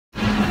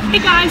Hey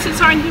guys, it's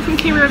Ryan here from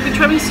Kiwi Rugby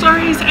Travel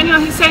Stories.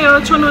 Anyway, say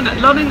hello to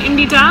London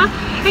Indida.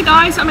 Hey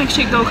guys, I'm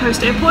actually at Gold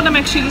Coast Airport. I'm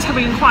actually just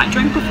having a quiet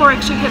drink before I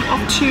actually head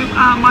off to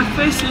my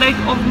first leg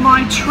of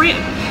my trip.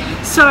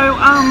 So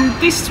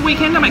this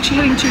weekend I'm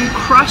actually heading to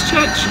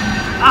Christchurch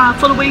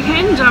for the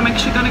weekend. I'm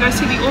actually going to go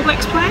see the All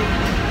Blacks play.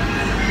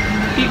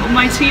 The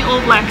mighty All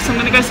Blacks. I'm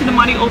going to go see the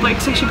mighty All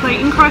Blacks actually play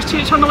in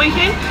Christchurch on the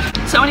weekend.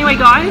 So anyway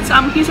guys,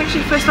 here's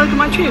actually the first leg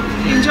of my trip.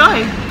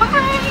 Enjoy.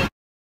 Bye!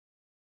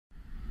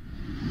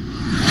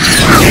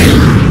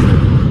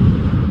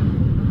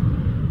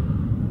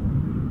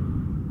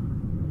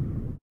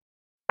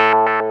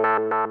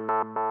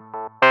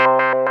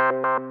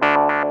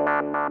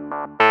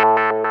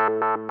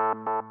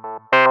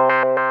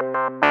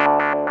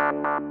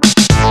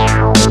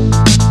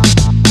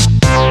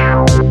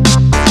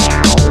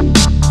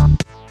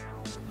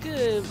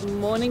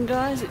 Morning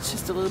guys, it's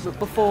just a little bit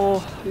before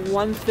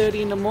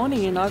 1:30 in the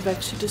morning and I've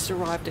actually just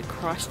arrived at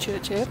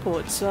Christchurch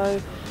Airport.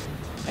 So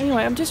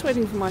anyway, I'm just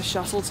waiting for my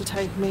shuttle to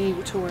take me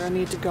to where I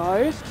need to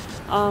go.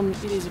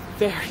 It is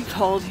very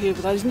cold here,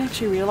 but I didn't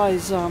actually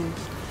realise on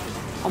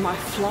my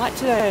flight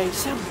today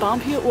just how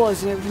bumpy it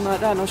was and everything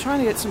like that, and I was trying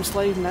to get some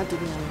sleep and that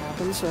didn't really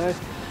happen.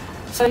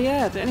 So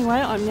yeah, but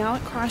anyway, I'm now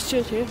at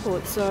Christchurch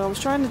Airport. So I was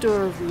trying to do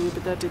a review,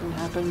 but that didn't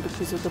happen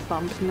because of the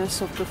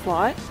bumpiness of the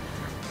flight.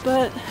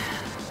 But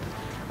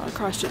at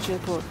Christchurch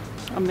Airport,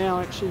 I'm now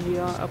actually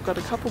here. I've got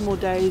a couple more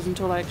days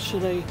until I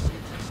actually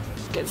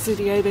get to see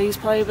the ABs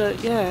play,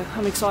 but yeah,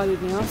 I'm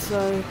excited now,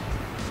 so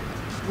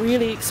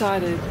really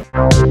excited.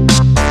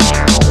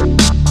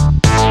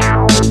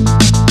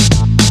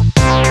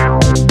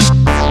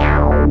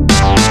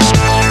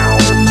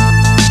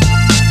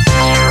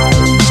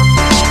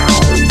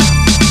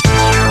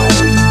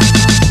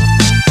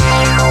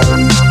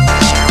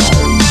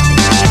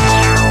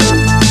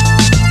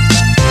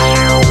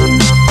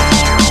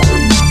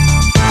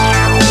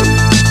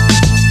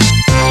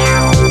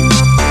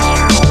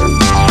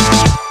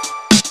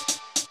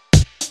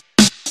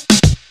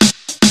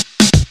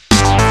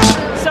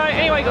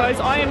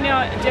 I am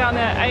now down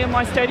at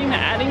AMI Stadium at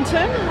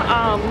Addington,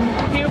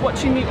 here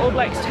watching the All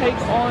Blacks take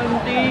on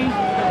the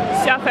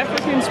South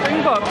African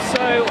Springboks.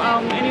 So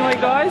anyway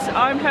guys,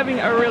 I'm having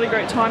a really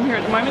great time here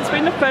at the moment. It's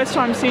been the first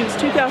time since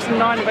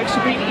 2009 I've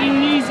actually been in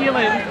New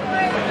Zealand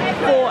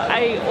for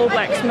a All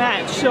Blacks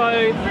match, so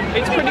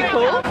it's pretty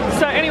cool.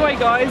 So anyway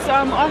guys,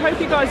 I hope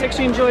you guys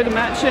actually enjoy the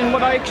match and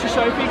what I actually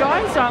show for you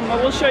guys. I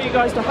will show you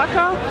guys the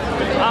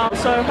Haka,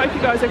 so I hope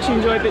you guys actually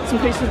enjoy bits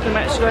and pieces of the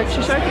match that I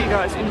actually show for you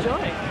guys.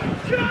 Enjoy!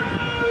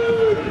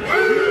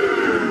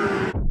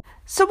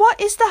 So what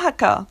is the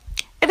Haka?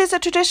 It is a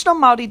traditional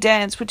Māori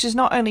dance which is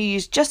not only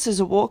used just as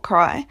a war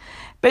cry,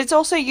 but it's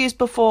also used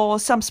before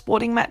some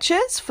sporting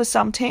matches for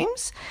some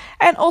teams,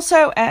 and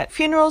also at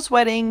funerals,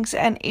 weddings,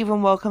 and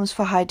even welcomes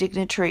for high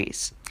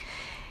dignitaries.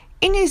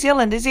 In New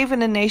Zealand, there's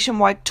even a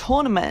nationwide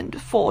tournament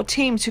for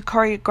teams who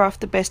choreograph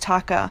the best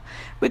Haka.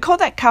 We call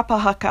that Kapa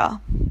Haka.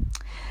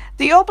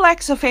 The All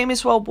Blacks are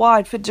famous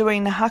worldwide for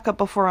doing the Haka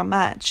before a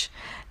match.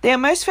 They are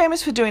most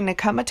famous for doing the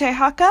Kamate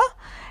Haka.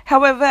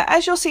 However,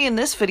 as you'll see in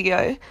this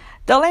video,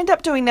 they'll end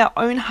up doing their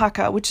own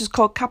Haka, which is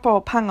called Kapa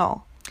o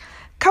Pango.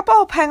 Kapa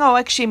o Pango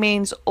actually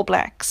means All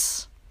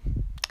Blacks.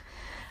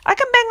 I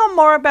can bang on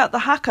more about the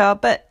Haka,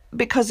 but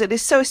because it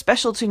is so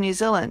special to New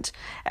Zealand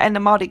and the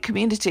Māori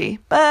community,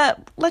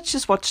 but let's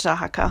just watch the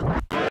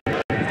Haka.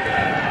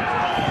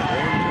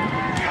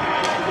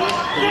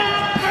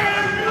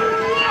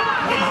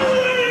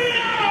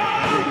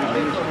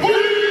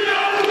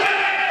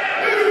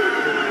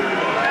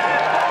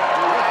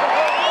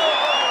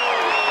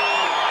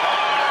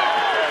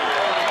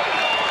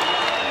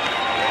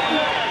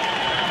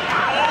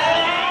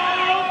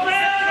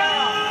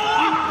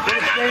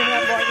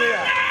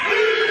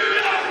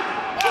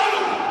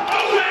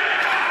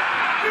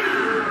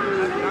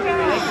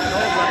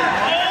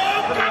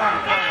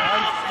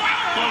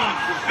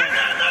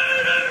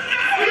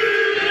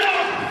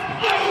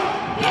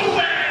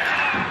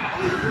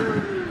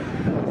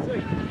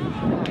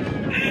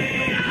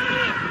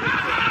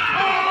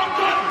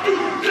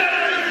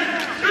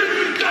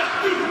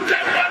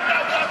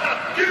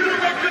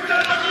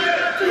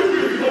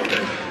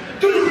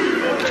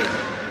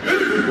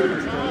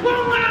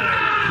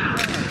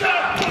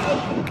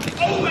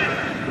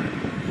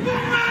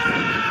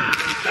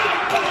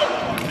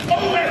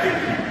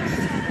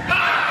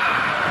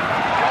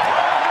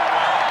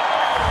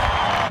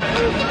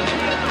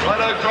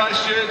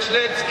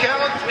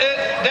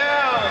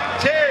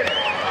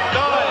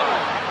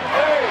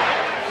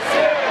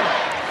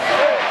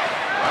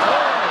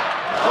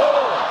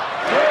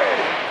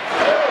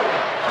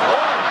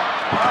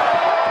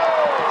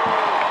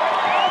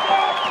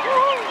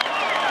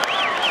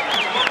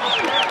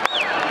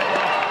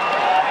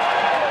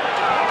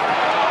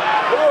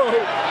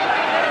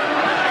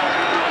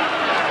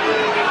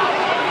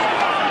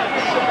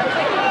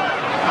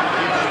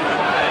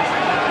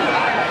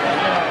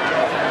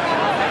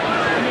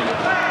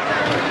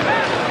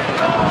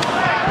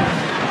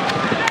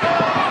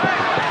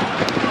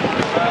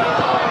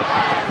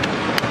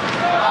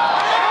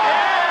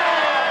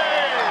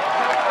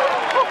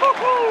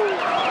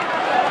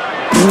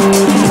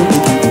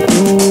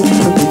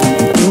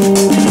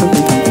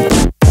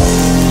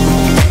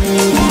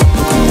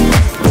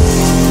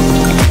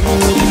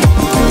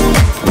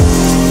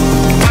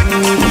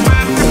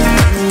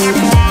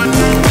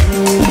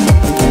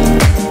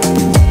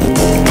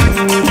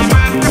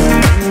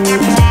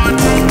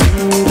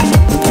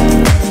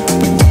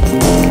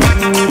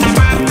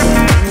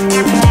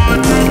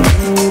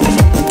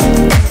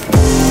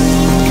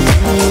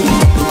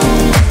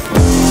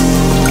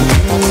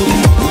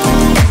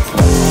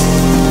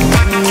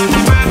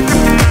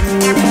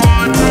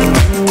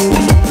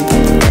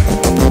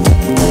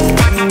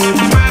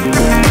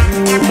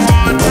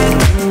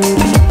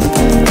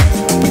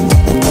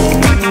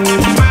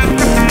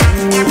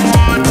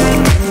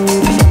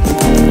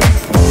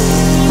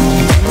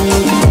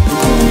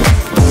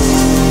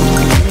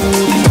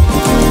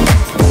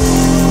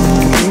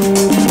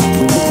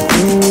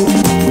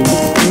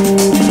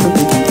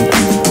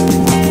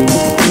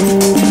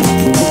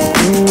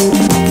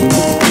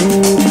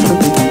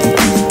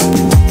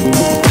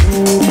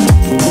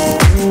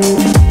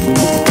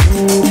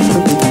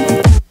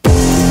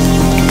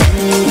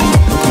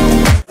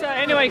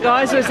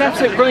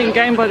 absolute brilliant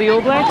game by the All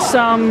Blacks.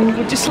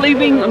 I'm just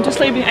leaving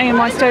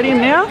AMI Stadium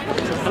now,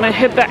 and I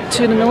head back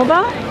to the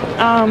Millbar.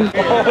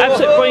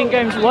 Absolute brilliant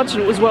game to watch,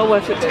 and it was well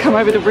worth it to come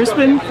over to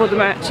Brisbane for the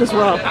match as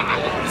well.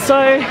 So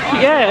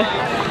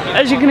yeah,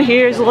 as you can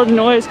hear, there's a lot of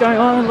noise going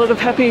on, a lot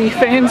of happy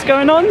fans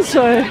going on,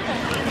 so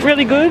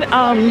really good.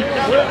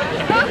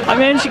 I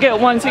managed to get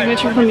one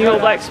signature from the All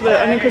Blacks,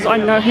 but only because I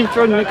know him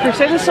from the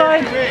Crusader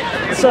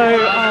side, so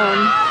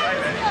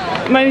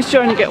managed to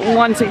only get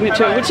one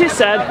signature, which is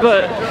sad,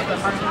 but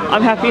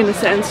I'm happy in the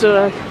sense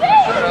that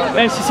I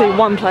managed to see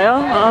one player.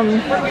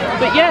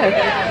 But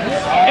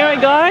yeah,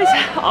 anyway guys,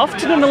 off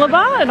to the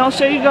Millbar, and I'll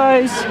show you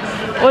guys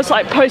what it's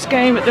like post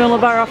game at the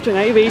Millbar after an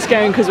AV's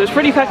game, because it was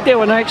pretty packed there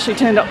when I actually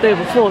turned up there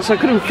before, so I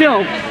couldn't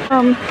film.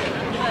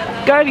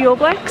 Go to the All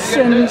Blacks,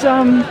 and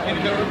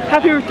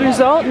happy with the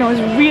result, and I was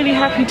really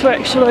happy to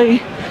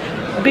actually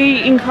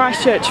be in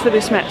Christchurch for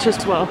this match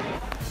as well.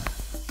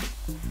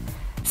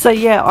 So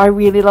yeah, I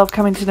really love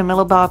coming to the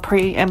Millbar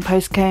pre and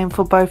post game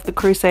for both the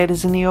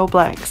Crusaders and the All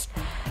Blacks.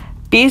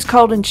 Beer's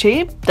cold and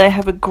cheap, they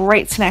have a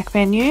great snack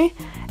menu,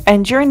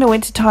 and during the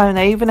winter time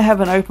they even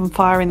have an open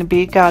fire in the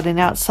beer garden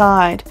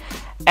outside,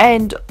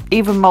 and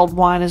even mulled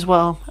wine as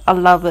well. I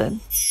love it.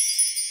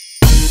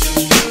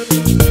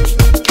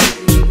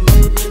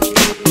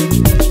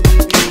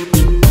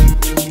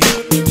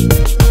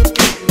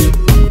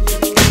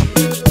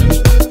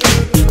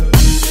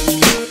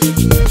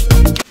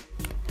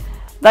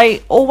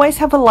 They always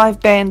have a live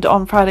band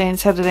on Friday and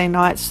Saturday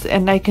nights,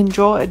 and they can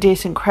draw a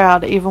decent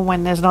crowd even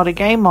when there's not a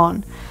game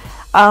on.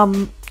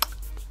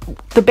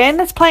 The band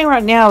that's playing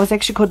right now is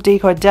actually called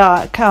Decoy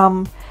Dark.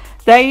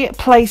 They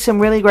play some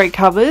really great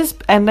covers,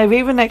 and they've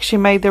even actually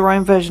made their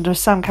own version of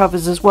some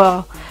covers as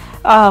well.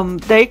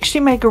 They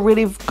actually make a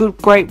really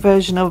great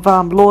version of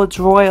Lord's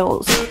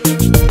Royals.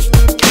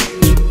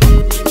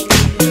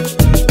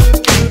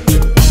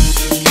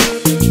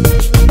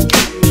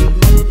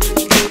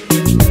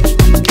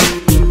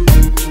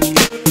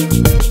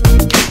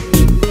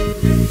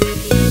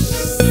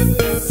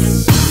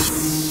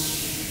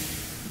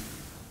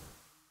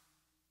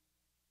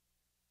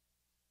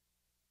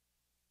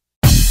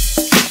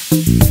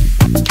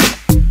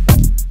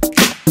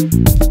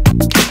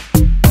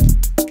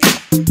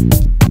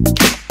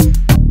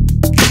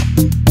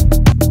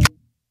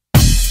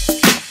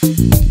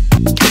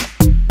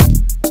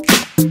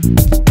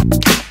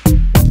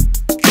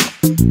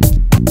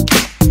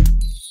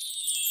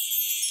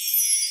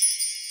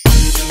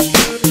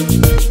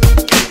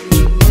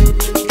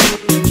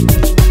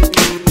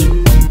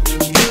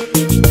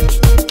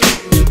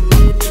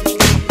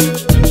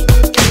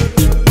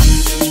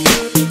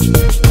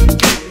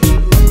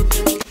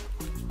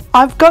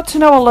 I've got to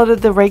know a lot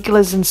of the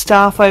regulars and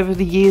staff over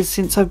the years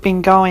since I've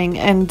been going,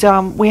 and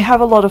we have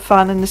a lot of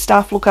fun, and the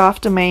staff look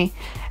after me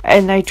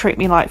and they treat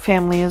me like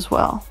family as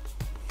well.